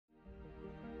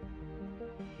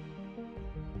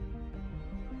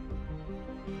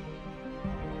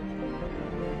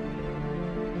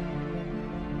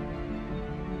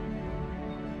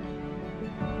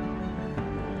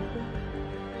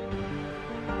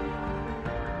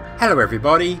Hello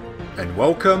everybody, and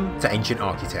welcome to Ancient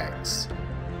Architects.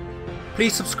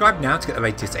 Please subscribe now to get the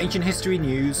latest ancient history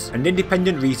news and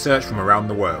independent research from around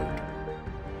the world.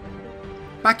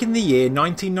 Back in the year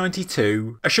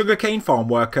 1992, a sugarcane farm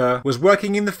worker was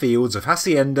working in the fields of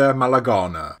Hacienda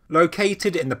Malagana,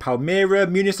 located in the Palmira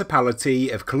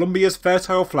municipality of Colombia's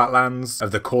fertile flatlands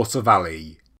of the Cauca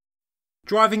Valley.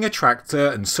 Driving a tractor,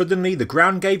 and suddenly the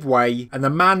ground gave way and the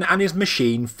man and his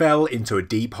machine fell into a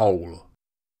deep hole.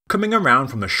 Coming around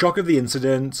from the shock of the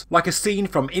incident, like a scene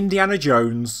from Indiana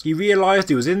Jones, he realised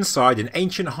he was inside an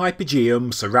ancient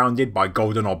hypogeum surrounded by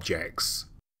golden objects.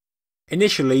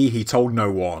 Initially, he told no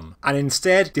one, and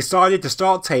instead decided to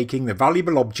start taking the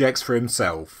valuable objects for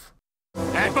himself.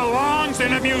 That belongs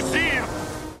in a museum!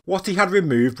 What he had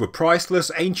removed were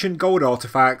priceless ancient gold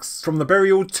artefacts from the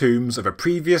burial tombs of a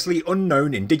previously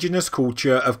unknown indigenous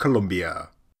culture of Colombia.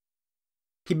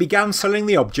 He began selling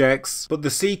the objects, but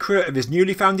the secret of his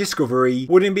newly found discovery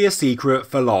wouldn't be a secret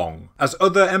for long, as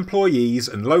other employees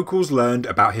and locals learned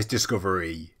about his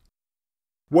discovery.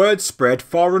 Word spread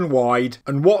far and wide,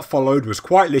 and what followed was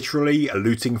quite literally a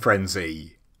looting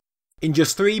frenzy. In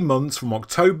just 3 months from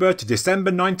October to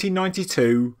December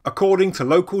 1992, according to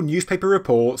local newspaper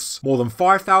reports, more than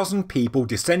 5,000 people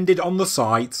descended on the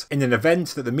site in an event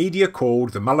that the media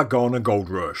called the Malagana Gold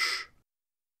Rush.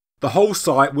 The whole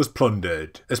site was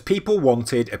plundered, as people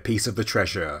wanted a piece of the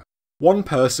treasure. One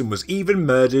person was even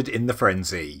murdered in the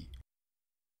frenzy.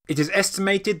 It is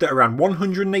estimated that around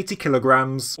 180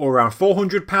 kilograms, or around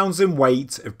 400 pounds in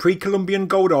weight, of pre-Columbian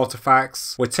gold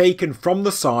artefacts were taken from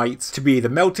the site to be either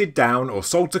melted down or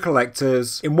sold to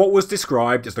collectors in what was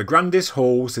described as the grandest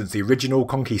haul since the original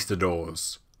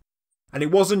conquistadors. And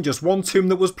it wasn't just one tomb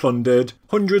that was plundered,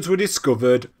 hundreds were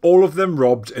discovered, all of them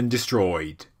robbed and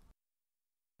destroyed.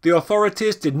 The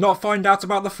authorities did not find out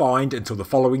about the find until the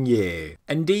following year,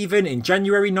 and even in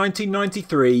January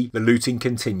 1993 the looting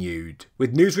continued,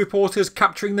 with news reporters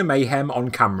capturing the mayhem on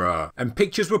camera, and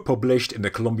pictures were published in the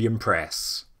Colombian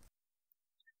press.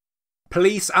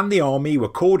 Police and the army were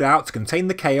called out to contain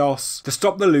the chaos, to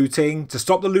stop the looting, to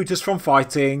stop the looters from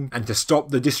fighting, and to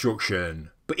stop the destruction,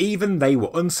 but even they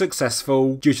were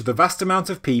unsuccessful due to the vast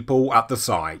amount of people at the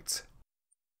site.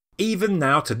 Even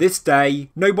now, to this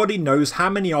day, nobody knows how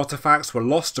many artefacts were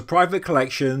lost to private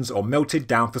collections or melted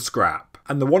down for scrap,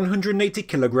 and the 180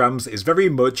 kilograms is very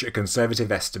much a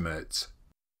conservative estimate.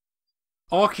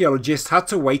 Archaeologists had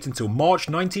to wait until March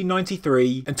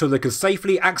 1993 until they could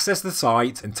safely access the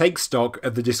site and take stock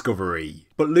of the discovery,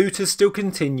 but looters still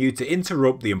continued to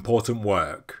interrupt the important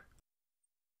work.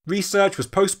 Research was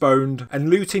postponed, and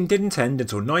looting didn't end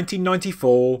until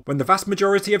 1994, when the vast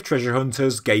majority of treasure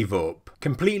hunters gave up,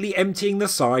 completely emptying the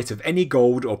site of any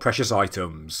gold or precious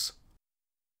items.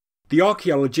 The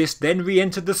archaeologists then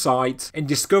re-entered the site and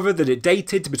discovered that it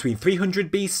dated to between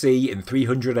 300 BC and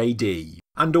 300 AD.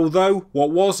 And although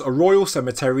what was a royal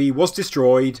cemetery was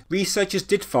destroyed, researchers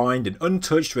did find an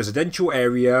untouched residential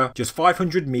area just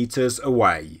 500 metres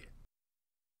away.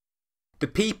 The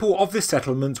people of this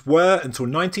settlement were, until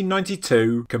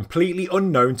 1992, completely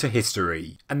unknown to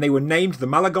history, and they were named the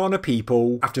Malagana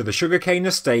people after the sugarcane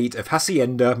estate of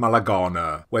Hacienda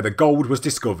Malagana, where the gold was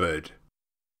discovered.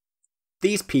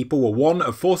 These people were one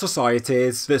of 4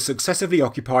 societies that successively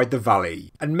occupied the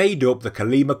valley, and made up the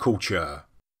Kalima culture.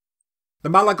 The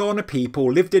Malagana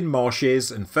people lived in marshes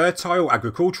and fertile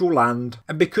agricultural land,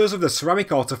 and because of the ceramic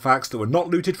artefacts that were not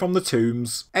looted from the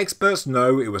tombs, experts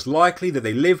know it was likely that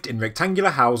they lived in rectangular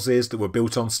houses that were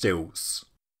built on stilts.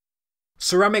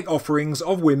 Ceramic offerings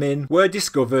of women were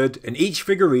discovered, and each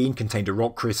figurine contained a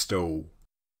rock crystal.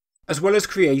 As well as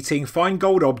creating fine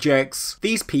gold objects,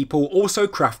 these people also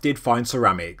crafted fine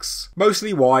ceramics,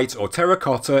 mostly white or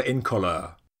terracotta in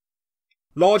colour.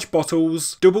 Large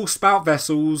bottles, double spout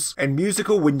vessels, and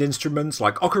musical wind instruments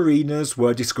like ocarinas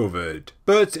were discovered,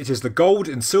 but it is the gold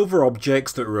and silver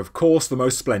objects that are of course the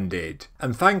most splendid,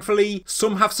 and thankfully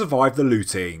some have survived the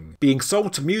looting, being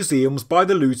sold to museums by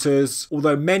the looters,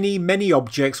 although many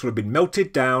objects will have been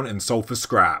melted down and sold for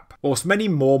scrap, whilst many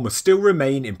more must still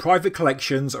remain in private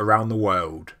collections around the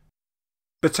world.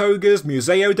 Botoga's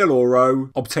Museo del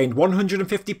Oro obtained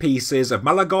 150 pieces of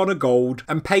Malagana gold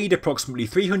and paid approximately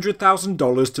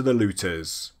 $300,000 to the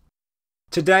looters.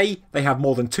 Today, they have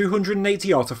more than 280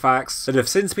 artefacts that have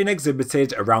since been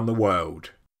exhibited around the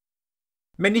world.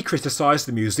 Many criticise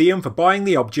the museum for buying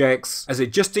the objects, as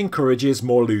it just encourages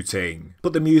more looting,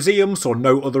 but the museum saw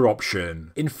no other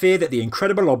option, in fear that the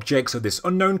incredible objects of this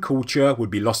unknown culture would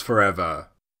be lost forever.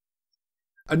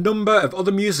 A number of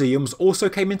other museums also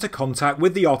came into contact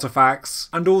with the artefacts,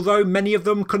 and although many of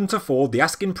them couldn't afford the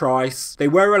asking price, they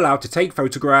were allowed to take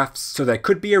photographs so there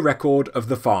could be a record of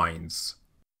the finds.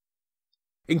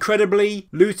 Incredibly,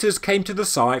 looters came to the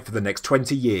site for the next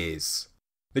 20 years.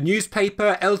 The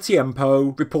newspaper El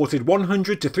Tiempo reported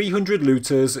 100 to 300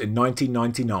 looters in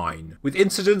 1999, with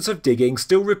incidents of digging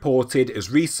still reported as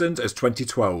recent as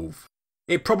 2012.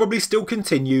 It probably still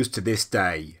continues to this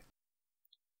day.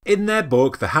 In their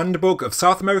book, The Handbook of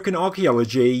South American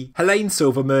Archaeology, Helene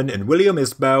Silverman and William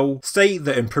Isbell state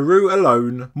that in Peru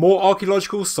alone, more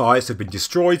archaeological sites have been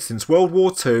destroyed since World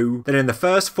War II than in the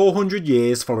first 400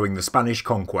 years following the Spanish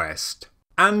conquest.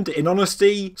 And, in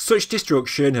honesty, such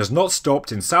destruction has not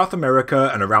stopped in South America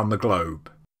and around the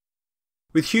globe.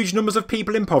 With huge numbers of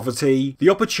people in poverty, the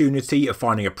opportunity of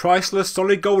finding a priceless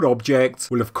solid gold object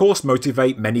will of course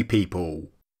motivate many people.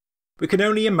 We can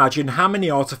only imagine how many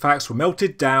artefacts were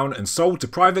melted down and sold to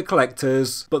private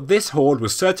collectors, but this hoard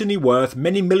was certainly worth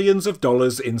many millions of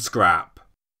dollars in scrap.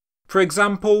 For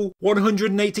example,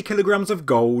 180 kilograms of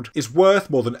gold is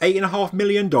worth more than $8.5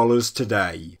 million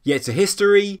today, yet to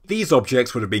history, these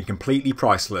objects would have been completely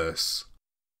priceless.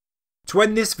 To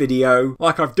end this video,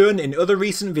 like I've done in other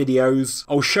recent videos,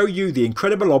 I'll show you the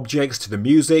incredible objects to the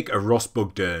music of Ross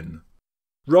Bugden.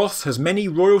 Ross has many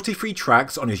royalty-free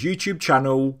tracks on his YouTube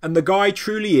channel, and the guy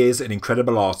truly is an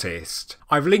incredible artist.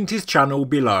 I've linked his channel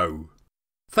below.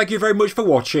 Thank you very much for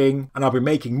watching, and I'll be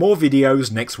making more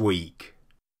videos next week.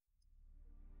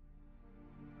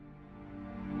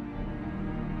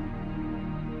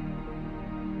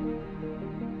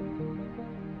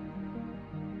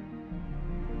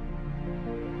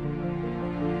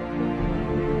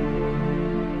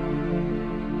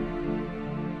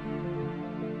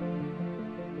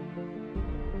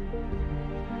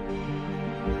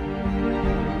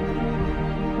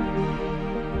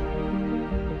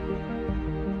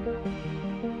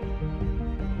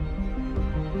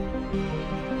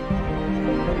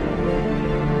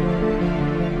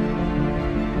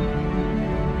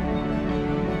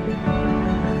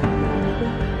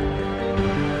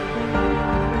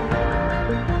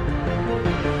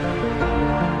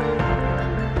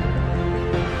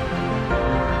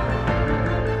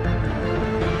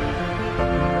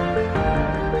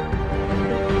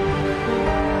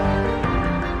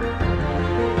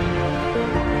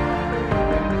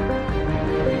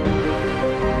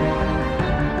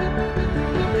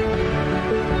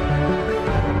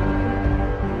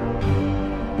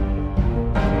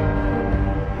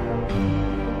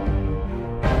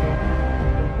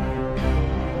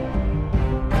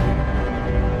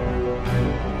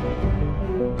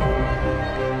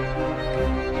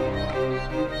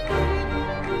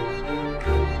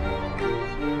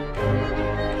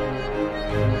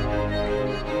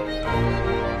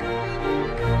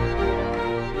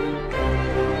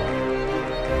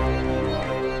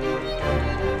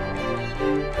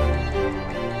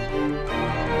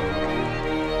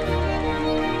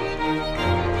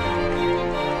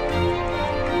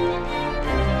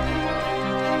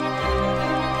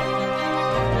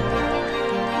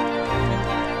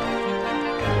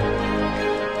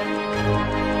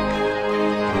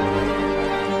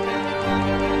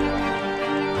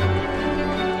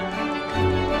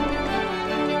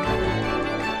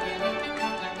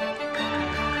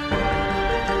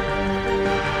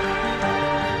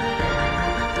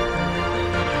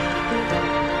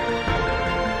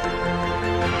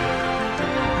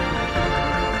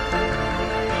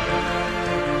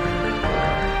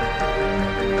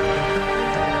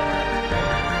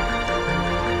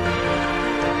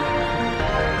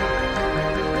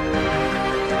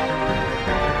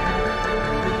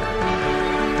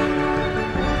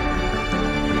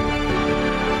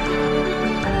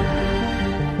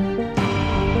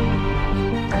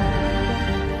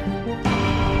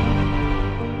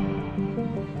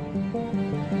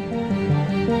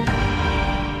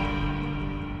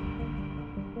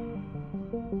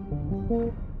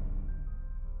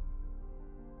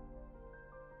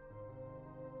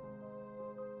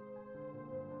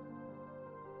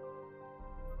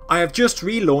 I have just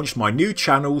relaunched my new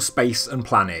channel Space and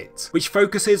Planet, which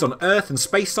focuses on Earth and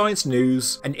space science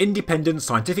news and independent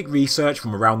scientific research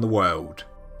from around the world.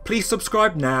 Please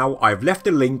subscribe now, I have left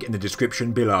a link in the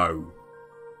description below.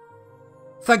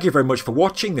 Thank you very much for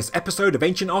watching this episode of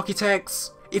Ancient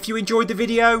Architects. If you enjoyed the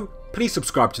video, please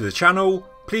subscribe to the channel,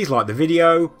 please like the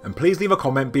video, and please leave a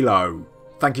comment below.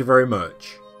 Thank you very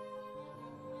much.